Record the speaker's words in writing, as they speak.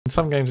In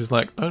some games it's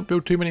like, don't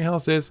build too many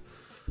houses,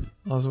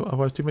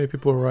 otherwise too many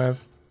people arrive.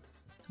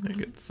 It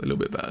gets a little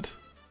bit bad.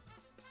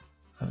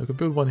 We can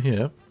build one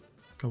here.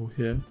 Couple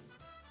here.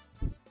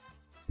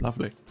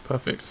 Lovely.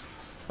 Perfect.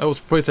 That will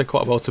probably take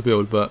quite a while to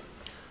build, but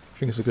I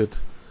think it's a good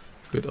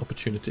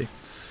opportunity.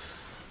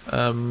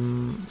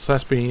 So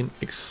that's been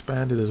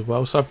expanded as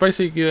well. So I've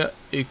basically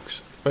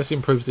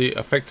improves the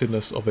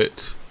effectiveness of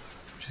it,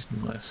 which is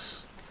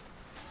nice.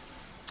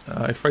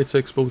 A freighter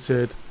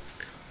exported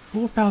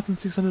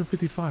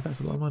 4,655. That's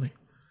a lot of money.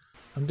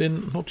 I'm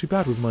doing not too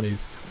bad with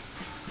monies.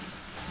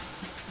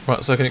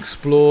 Right, so I can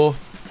explore.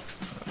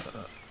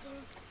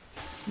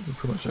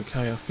 Pretty much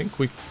okay. I think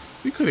we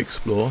could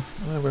explore.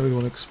 I don't know where we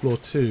want to explore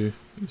to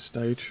at this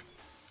stage.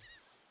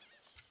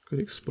 Could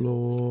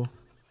explore.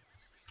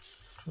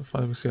 Trying to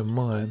find if we see a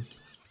mine.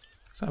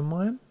 Is that a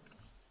mine?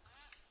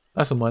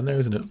 That's a mine there,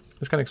 isn't it?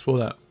 Let's go and explore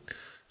that.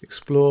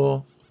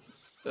 Explore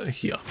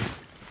here.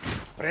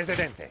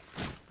 Presidente,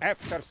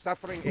 after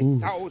suffering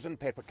 1,000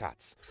 paper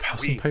cuts,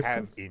 we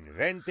have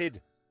invented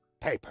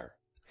paper.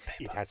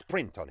 It has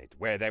print on it,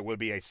 where there will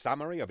be a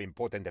summary of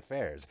important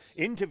affairs,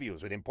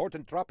 interviews with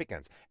important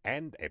Tropicans,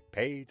 and a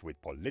page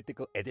with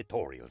political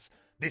editorials.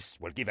 This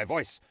will give a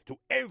voice to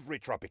every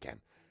Tropican.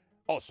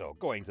 Also,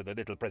 going to the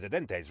little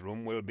Presidente's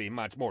room will be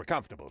much more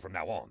comfortable from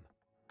now on.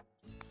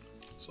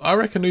 So I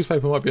reckon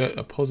newspaper might be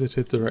a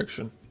positive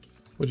direction.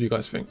 What do you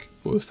guys think?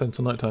 We'll spend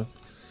till nighttime.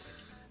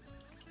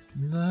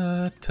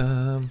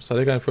 Nighttime. So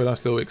they're going for a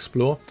nice little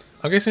explore.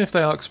 I'm guessing if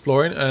they are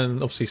exploring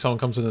and obviously someone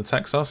comes and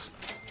attacks us,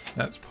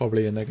 that's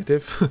probably a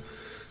negative.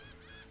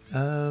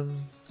 Oh,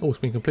 it's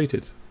been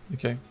completed.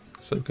 Okay,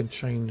 so we can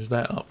change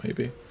that up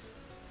maybe.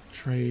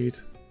 Trade.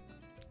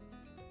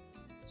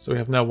 So we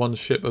have now one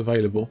ship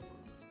available.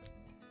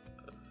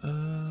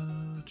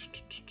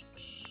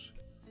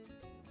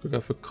 Could go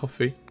for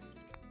coffee.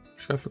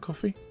 Should I go for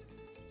coffee?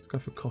 Let's go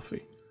for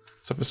coffee.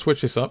 So if I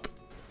switch this up,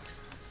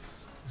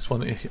 this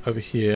one over here.